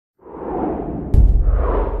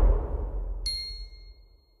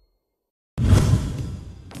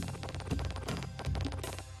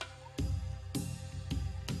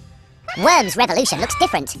Worms Revolution looks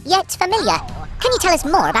different, yet familiar. Can you tell us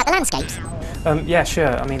more about the landscapes? Yeah,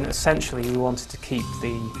 sure. I mean, essentially we wanted to keep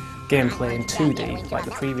the gameplay in 2D like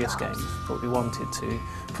the previous game, but we wanted to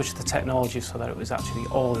push the technology so that it was actually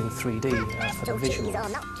all in 3D for the visuals.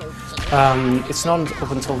 It's not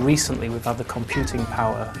up until recently we've had the computing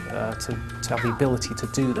power to have the ability to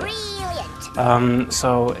do this.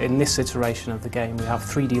 So in this iteration of the game we have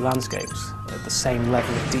 3D landscapes at the same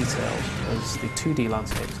level of detail as the 2D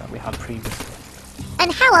landscapes that we had previously.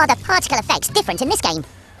 And how are the particle effects different in this game?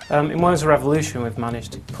 In Worms Revolution we've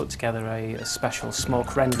managed to put together a special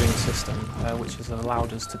smoke rendering system which has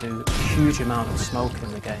allowed us to do a huge amount of smoke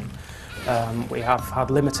in the game. We have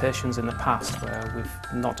had limitations in the past where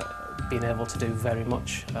we've not been able to do very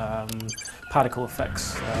much particle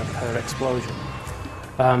effects per explosion.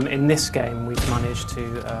 In this game we've managed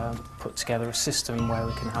to put together a system where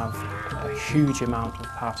we can have a huge amount of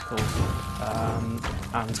particles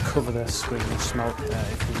and cover the screen with smoke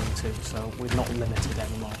if we need to, so we're not limited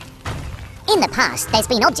anymore. In the past there's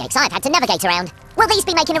been objects I've had to navigate around. Will these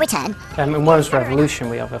be making a return? In Worms Revolution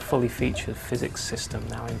we have a fully featured physics system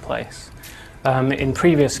now in place. In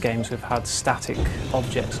previous games we've had static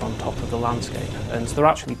objects on top of the landscape and they're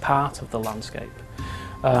actually part of the landscape.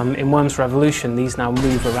 In Worms Revolution these now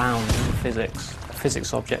move around in physics.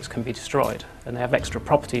 Physics objects can be destroyed and they have extra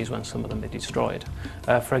properties when some of them are destroyed.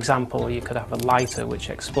 For example, you could have a lighter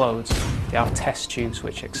which explodes, you have test tubes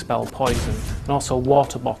which expel poison, and also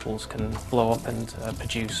water bottles can blow up and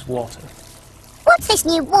produce water. What's this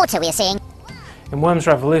new water we're seeing? In Worms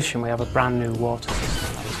Revolution we have a brand new water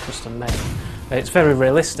system that is custom made. It's very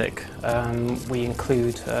realistic. We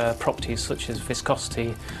include properties such as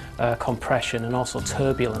viscosity, compression and also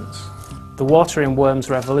turbulence. The water in Worms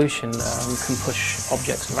Revolution can push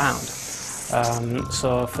objects around.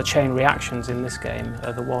 So for chain reactions in this game,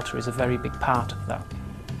 the water is a very big part of that.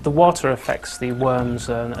 The water affects the worms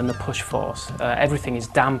and the push force. Everything is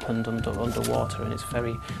dampened underwater and it's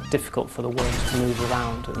very difficult for the worms to move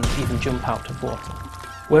around and even jump out of water.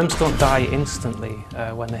 Worms don't die instantly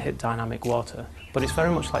when they hit dynamic water, but it's very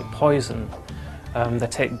much like poison. They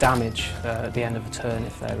take damage at the end of a turn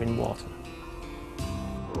if they're in water.